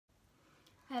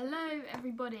Hello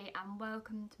everybody and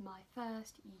welcome to my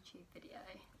first YouTube video.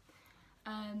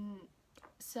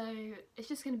 So it's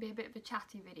just going to be a bit of a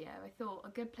chatty video. I thought a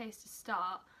good place to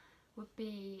start would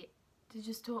be to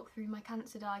just talk through my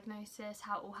cancer diagnosis,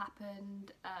 how it all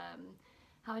happened,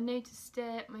 how I noticed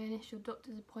it, my initial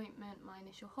doctor's appointment, my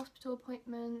initial hospital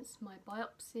appointments, my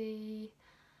biopsy,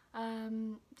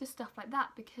 just stuff like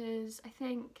that, because I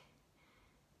think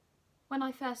when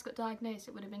I first got diagnosed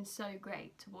it would have been so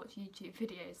great to watch YouTube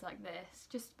videos like this,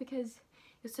 just because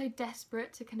you're so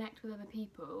desperate to connect with other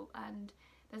people, and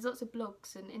there's lots of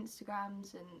blogs and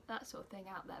Instagrams and that sort of thing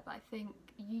out there, but I think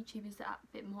YouTube is a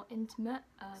bit more intimate.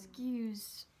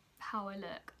 Excuse how I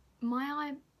look.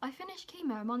 I finished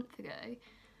chemo a month ago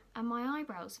and my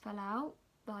eyebrows fell out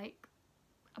like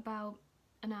about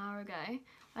an hour ago.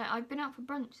 I'd been out for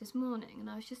brunch this morning and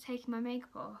I was just taking my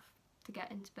makeup off to get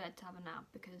into bed to have a nap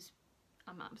because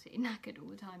I'm absolutely knackered all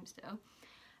the time still,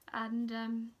 and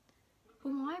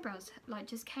all my eyebrows like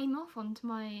just came off onto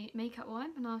my makeup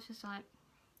wipe and I was just like,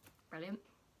 brilliant,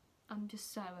 I'm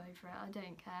just so over it, I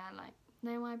don't care, like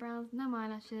no eyebrows, no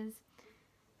eyelashes,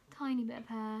 tiny bit of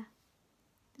hair,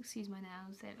 excuse my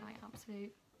nails, they're like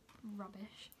absolute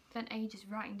rubbish. Spent ages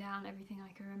writing down everything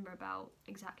I can remember about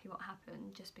exactly what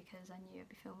happened, just because I knew I'd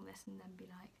be filming this and then be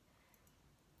like,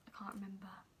 I can't remember.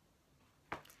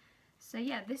 So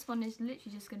yeah, this one is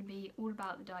literally just going to be all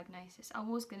about the diagnosis. I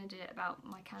was going to do it about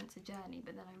my cancer journey,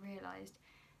 but then I realised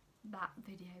that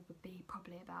video would be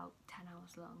probably about 10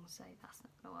 hours long, so that's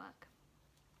not going to work.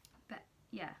 But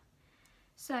yeah,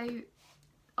 so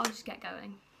I'll just get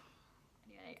going.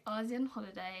 Anyway, I was on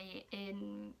holiday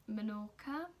in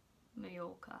Menorca,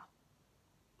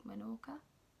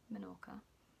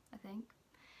 I think,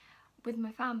 with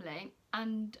my family,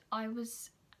 and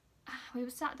we were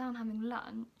sat down having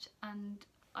lunch and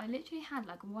I literally had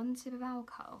like one sip of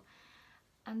alcohol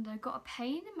and I got a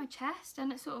pain in my chest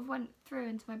and it sort of went through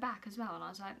into my back as well, and I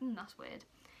was like, that's weird.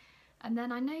 And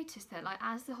then I noticed that like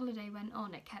as the holiday went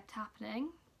on it kept happening,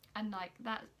 and like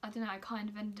that, I don't know, I kind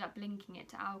of ended up linking it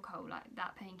to alcohol, like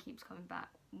that pain keeps coming back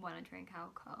when I drink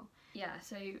alcohol. Yeah,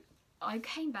 so I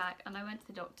came back and I went to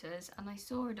the doctors and I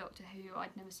saw a doctor who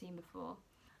I'd never seen before.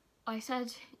 I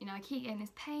said, you know, I keep getting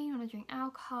this pain when I drink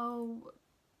alcohol,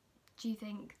 do you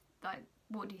think, like,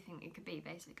 what do you think it could be,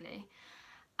 basically?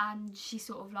 And she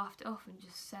sort of laughed it off and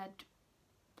just said,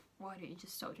 why don't you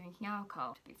just stop drinking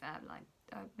alcohol? To be fair, like,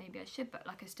 maybe I should, but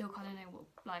like I still kind of know what,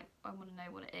 like, I want to know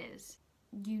what it is.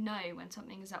 You know when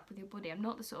something is up with your body. I'm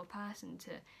not the sort of person to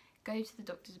go to the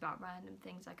doctors about random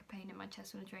things like a pain in my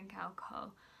chest when I drink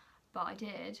alcohol, but I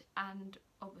did, and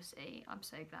obviously I'm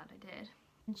so glad I did.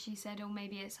 And she said, oh,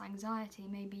 maybe it's anxiety,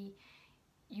 maybe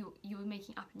you were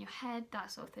making up in your head, that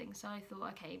sort of thing. So I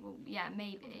thought, okay, well, yeah,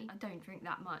 maybe. I don't drink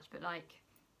that much, but like,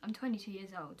 I'm 22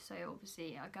 years old, so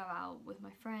obviously I go out with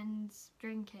my friends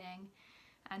drinking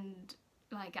and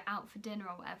like get out for dinner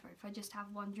or whatever. If I just have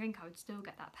one drink, I would still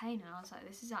get that pain, and I was like,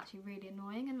 this is actually really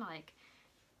annoying and like,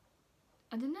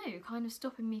 I don't know, kind of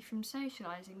stopping me from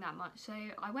socialising that much. So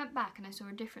I went back and I saw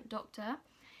a different doctor.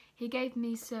 He gave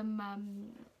me some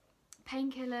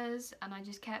painkillers and I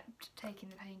just kept taking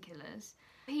the painkillers.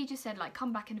 He just said like,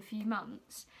 come back in a few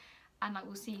months and like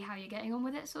we'll see how you're getting on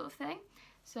with it, sort of thing.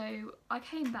 So I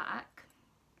came back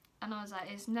and I was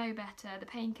like, it's no better, the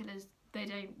painkillers, they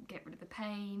don't get rid of the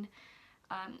pain,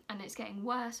 and it's getting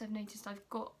worse. I've noticed I've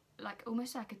got like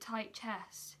almost like a tight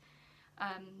chest,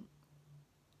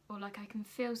 or like I can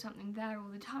feel something there all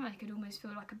the time. I could almost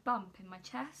feel like a bump in my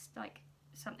chest, like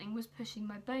something was pushing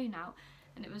my bone out,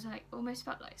 and it was like almost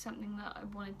felt like something that I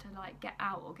wanted to like get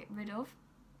out or get rid of.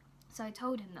 So I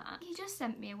told him that. He just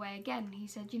sent me away again. He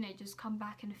said, you know, just come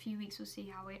back in a few weeks, we'll see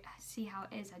how it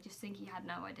is. I just think he had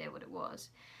no idea what it was.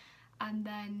 And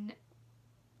then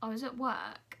I was at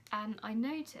work and I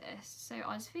noticed, so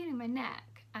I was feeling my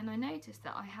neck and I noticed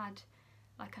that I had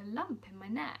like a lump in my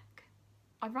neck.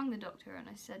 I rang the doctor and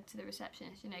I said to the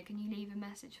receptionist, you know, can you leave a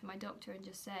message for my doctor and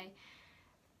just say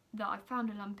that I found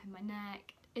a lump in my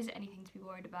neck, is it anything to be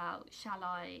worried about, shall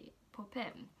I pop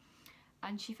in?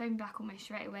 And she phoned back almost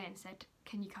straight away and said,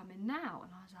 can you come in now?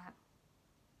 And I was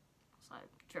like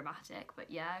dramatic, but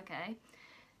yeah, okay.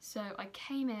 So I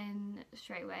came in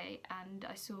straight away and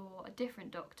I saw a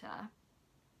different doctor.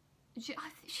 She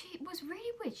was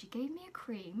really weird. She gave me a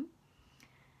cream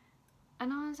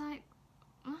and I was like,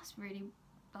 that's really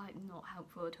like not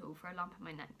helpful at all for a lump in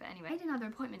my neck. But anyway, I made another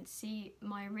appointment to see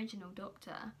my original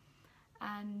doctor,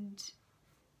 and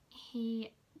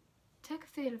he took a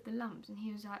feel of the lumps and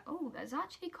he was like, oh, there's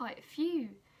actually quite a few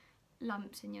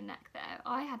lumps in your neck there.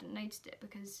 I hadn't noticed it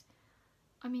because,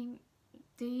 I mean,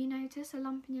 do you notice a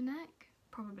lump in your neck?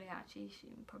 probably actually she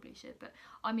probably should, but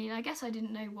I mean, I guess I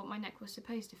didn't know what my neck was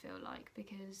supposed to feel like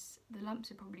because the lumps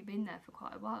had probably been there for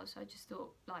quite a while, so I just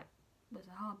thought like there's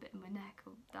a hard bit in my neck,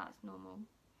 or that's normal.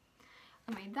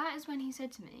 I mean, that is when he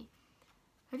said to me,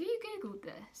 "Have you googled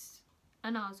this?"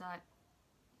 And I was like,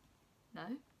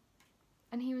 "No."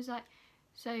 And he was like,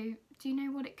 "So do you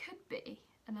know what it could be?"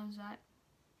 And I was like,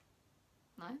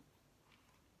 "No."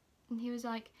 And he was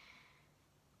like,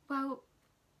 "Well,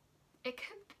 it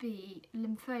could be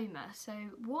lymphoma, so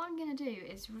what I'm going to do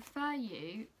is refer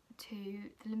you to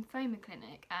the lymphoma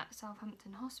clinic at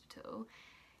Southampton Hospital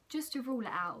just to rule it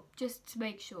out, just to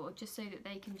make sure, just so that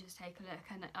they can just take a look,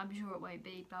 and I'm sure it won't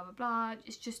be blah blah blah,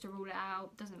 it's just to rule it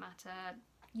out, doesn't matter,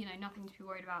 you know, nothing to be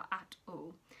worried about at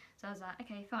all." So I was like,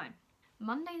 okay, fine.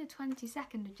 Monday the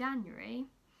 22nd of January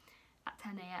at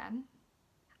 10 AM,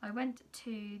 I went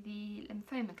to the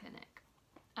lymphoma clinic,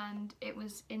 and it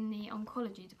was in the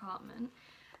oncology department,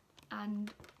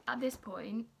 and at this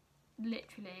point,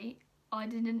 literally, I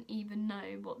didn't even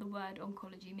know what the word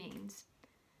oncology means.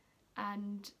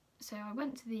 And so I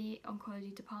went to the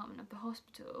oncology department of the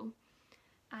hospital,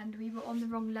 and we were on the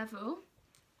wrong level,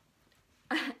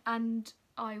 and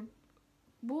I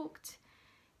walked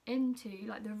into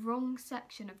like the wrong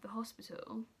section of the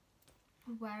hospital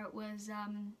where it was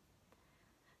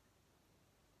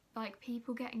like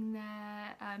people getting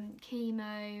their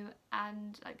chemo,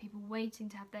 and like people waiting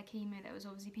to have their chemo. There was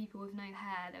obviously people with no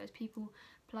hair, there was people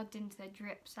plugged into their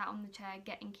drip, sat on the chair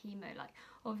getting chemo, like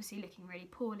obviously looking really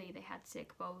poorly. They had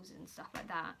sick bowls and stuff like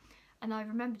that, and I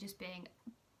remember just being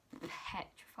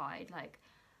petrified, like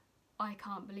I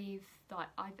can't believe that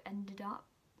I've ended up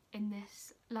in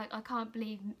this, like I can't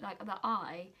believe like that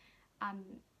I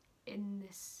am in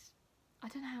this. I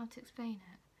don't know how to explain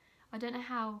it. I don't know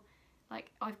how like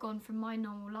I've gone from my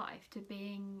normal life to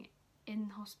being in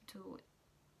hospital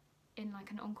in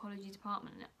like an oncology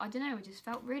department. I don't know, it just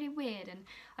felt really weird, and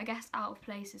I guess out of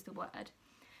place is the word.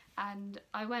 And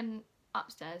I went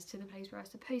upstairs to the place where I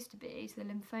was supposed to be, to the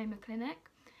lymphoma clinic,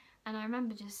 and I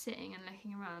remember just sitting and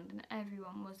looking around, and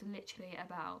everyone was literally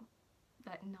about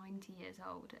like 90 years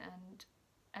old, and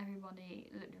everybody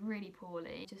looked really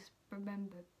poorly. Just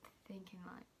remember thinking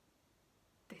like,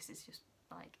 this is just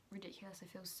like ridiculous, I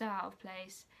feel so out of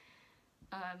place,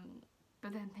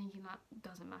 but then thinking that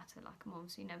doesn't matter, like I'm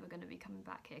obviously never going to be coming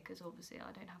back here because obviously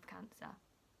I don't have cancer.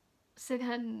 So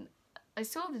then I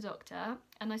saw the doctor,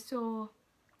 and I saw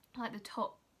like the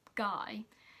top guy,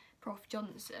 Prof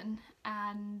Johnson,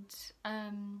 and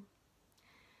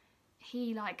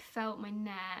he like felt my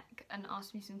neck and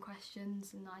asked me some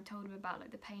questions, and I told him about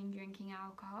like the pain drinking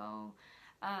alcohol,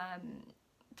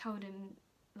 told him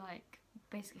like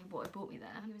basically what had brought me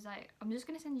there. He was like, "I'm just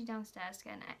going to send you downstairs to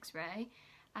get an x-ray,"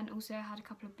 and also I had a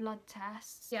couple of blood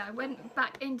tests. Yeah, I went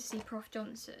back in to see Prof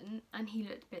Johnson, and he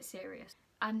looked a bit serious,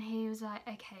 and he was like,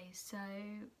 "Okay, so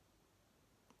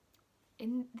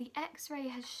in the x-ray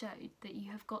has showed that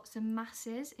you have got some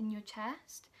masses in your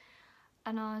chest."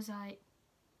 And I was like,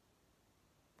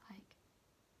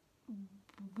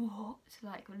 what?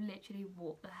 Like literally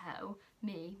what the hell?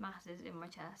 Me, masses in my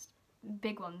chest,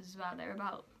 big ones as well. They're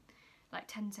about like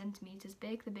 10 centimeters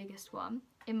big, the biggest one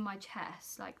in my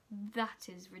chest. Like that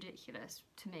is ridiculous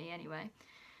to me anyway.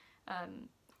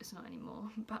 It's not anymore,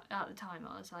 but at the time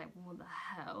I was like, what the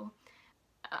hell?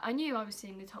 I knew I was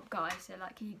seeing the top guy, so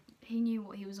like he knew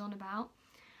what he was on about,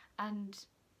 and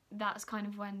that's kind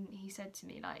of when he said to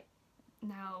me like,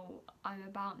 "Now I'm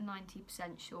about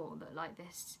 90% sure that like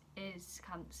this is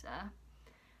cancer.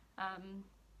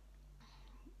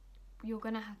 You're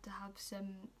gonna have to have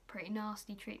some pretty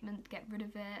nasty treatment to get rid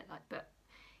of it." Like, but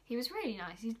he was really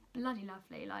nice. He's bloody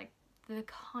lovely. Like the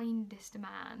kindest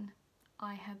man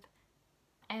I have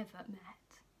ever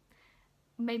met.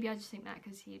 Maybe I just think that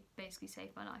because he basically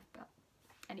saved my life, but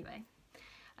anyway.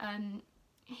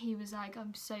 He was like,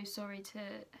 "I'm so sorry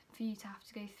for you to have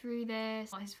to go through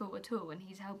this. Not his fault at all, and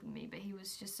he's helping me, but he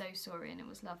was just so sorry," and it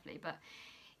was lovely. But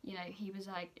you know, he was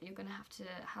like, "You're gonna have to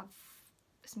have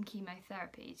some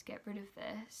chemotherapy to get rid of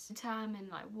this. To determine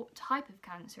like what type of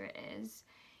cancer it is,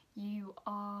 you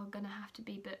are gonna have to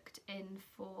be booked in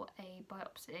for a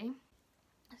biopsy."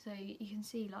 So you can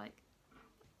see like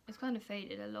it's kind of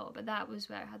faded a lot, but that was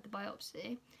where I had the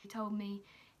biopsy. He told me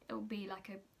it will be like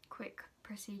a quick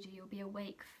procedure, you'll be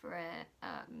awake for it.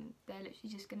 They're literally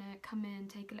just gonna come in and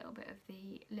take a little bit of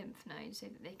the lymph node so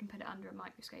that they can put it under a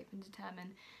microscope and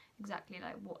determine exactly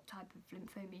like what type of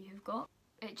lymphoma you've got.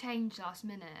 It changed last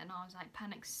minute, and I was like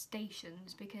panic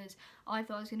stations because I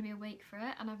thought I was going to be awake for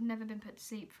it, and I've never been put to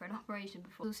sleep for an operation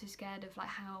before. I was also scared of like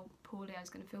how poorly I was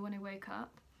going to feel when I woke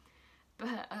up,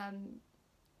 but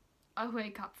I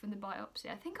woke up from the biopsy.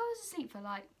 I think I was asleep for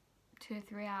like 2 or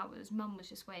 3 hours. Mum was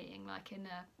just waiting like in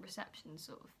a reception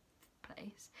sort of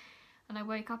place. And I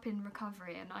woke up in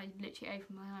recovery and I literally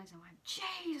opened my eyes and went,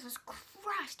 Jesus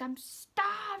Christ, I'm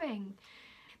starving.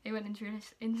 They went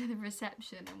into the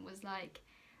reception and was like,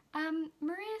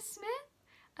 Maria Smith,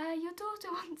 your daughter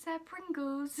wants her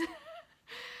Pringles.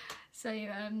 So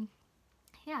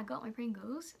yeah, I got my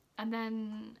Pringles, and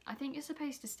then I think you're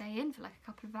supposed to stay in for like a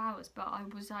couple of hours, but I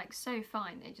was like so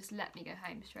fine they just let me go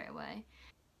home straight away.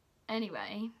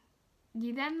 Anyway,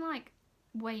 you then like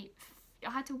wait,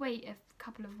 I had to wait a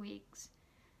couple of weeks,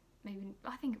 maybe,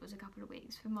 I think it was a couple of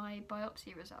weeks, for my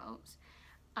biopsy results,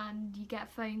 and you get a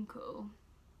phone call.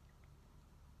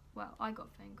 Well, I got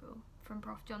a phone call from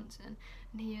Prof Johnson,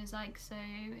 and he was like, so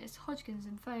it's Hodgkins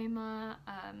Lymphoma,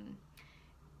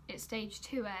 it's stage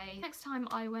 2A. Next time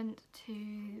I went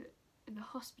to the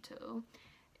hospital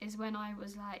is when I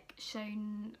was like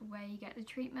shown where you get the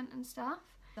treatment and stuff.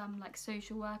 Some like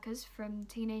social workers from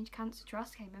Teenage Cancer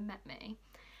Trust came and met me,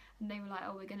 and they were like,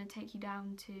 oh, we're going to take you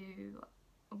down to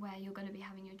where you're going to be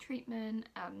having your treatment.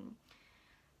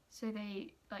 So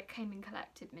they like came and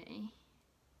collected me.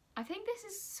 I think this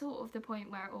is sort of the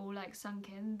point where it all like sunk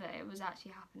in that it was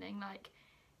actually happening. Like,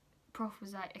 Prof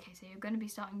was like, okay, so you're going to be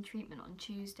starting treatment on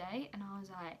Tuesday, and I was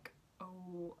like,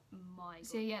 oh my God.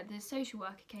 So yeah, the social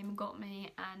worker came and got me,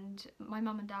 and my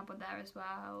mum and dad were there as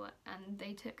well, and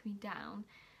they took me down,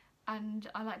 and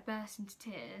I like burst into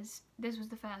tears. This was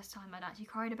the first time I'd actually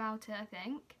cried about it, I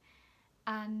think,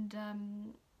 and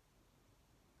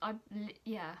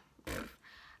yeah,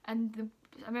 and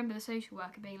I remember the social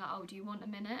worker being like, oh, do you want a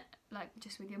minute, like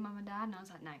just with your mum and dad? And I was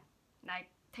like, no,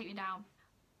 take me down.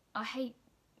 I hate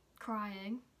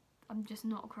crying, I'm just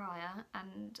not a crier,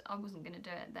 and I wasn't going to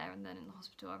do it there and then in the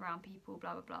hospital around people,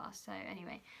 blah blah blah. So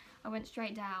anyway, I went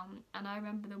straight down, and I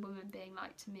remember the woman being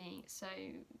like to me, so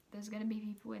there's going to be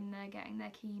people in there getting their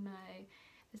chemo,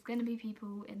 there's going to be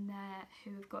people in there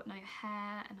who have got no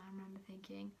hair, and I remember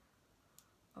thinking,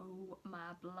 oh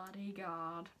my bloody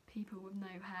God, people with no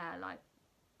hair, like,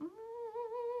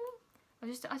 I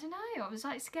don't know, I was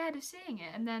like scared of seeing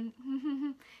it, and then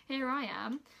here I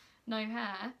am, no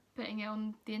hair, putting it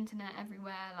on the internet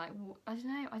everywhere, like, I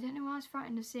don't know why I was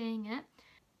frightened of seeing it.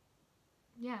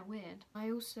 Yeah, weird. I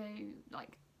also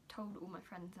like told all my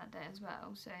friends that day as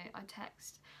well, so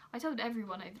I told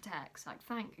everyone over text, like,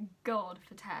 thank God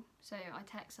for text. So I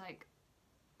text like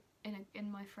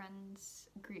in my friends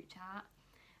group chat,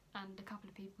 and a couple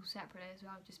of people separately as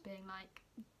well, just being like,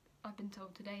 I've been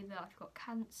told today that I've got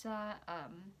cancer,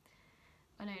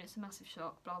 I know it's a massive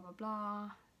shock, blah blah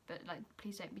blah, but like,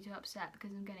 please don't be too upset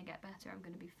because I'm going to get better, I'm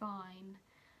going to be fine.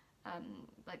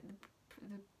 Like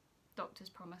the doctors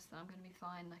promised that I'm going to be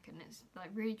fine, like, and it's like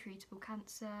really treatable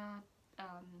cancer,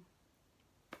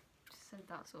 just said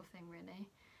that sort of thing really.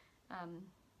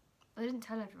 I didn't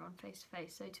tell everyone face to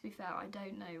face, so to be fair, I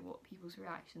don't know what people's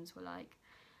reactions were like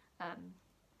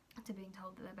to being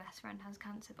told that their best friend has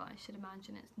cancer, but I should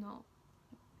imagine it's not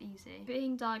easy.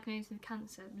 Being diagnosed with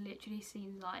cancer literally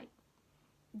seems like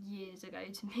years ago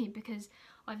to me, because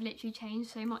I've literally changed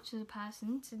so much as a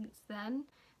person since then.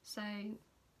 So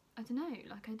I don't know,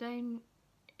 like,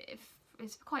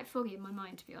 it's quite foggy in my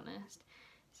mind, to be honest,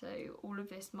 so all of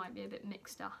this might be a bit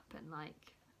mixed up, and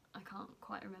like, I can't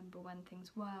quite remember when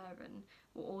things were and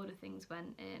what order things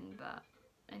went in, but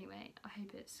anyway, I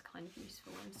hope it's kind of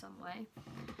useful in some way.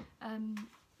 And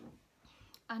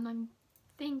I'm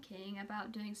thinking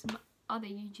about doing some other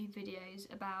YouTube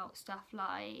videos about stuff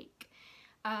like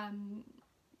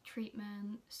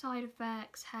treatment, side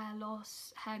effects, hair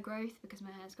loss, hair growth, because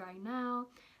my hair's growing now,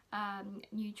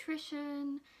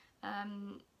 nutrition,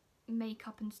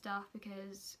 makeup and stuff,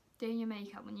 because doing your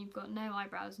makeup when you've got no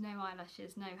eyebrows, no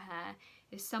eyelashes, no hair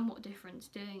is somewhat different to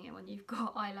doing it when you've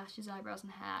got eyelashes, eyebrows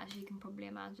and hair, as you can probably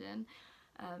imagine.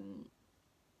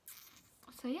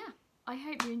 So yeah, I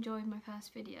hope you enjoyed my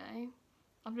first video.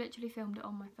 I've literally filmed it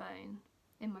on my phone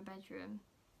in my bedroom.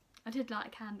 I did light a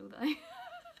candle though.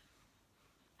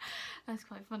 That's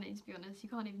quite funny, to be honest, you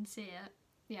can't even see it.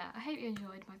 Yeah, I hope you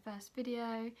enjoyed my first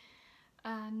video,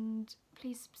 and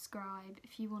please subscribe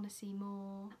if you want to see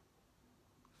more.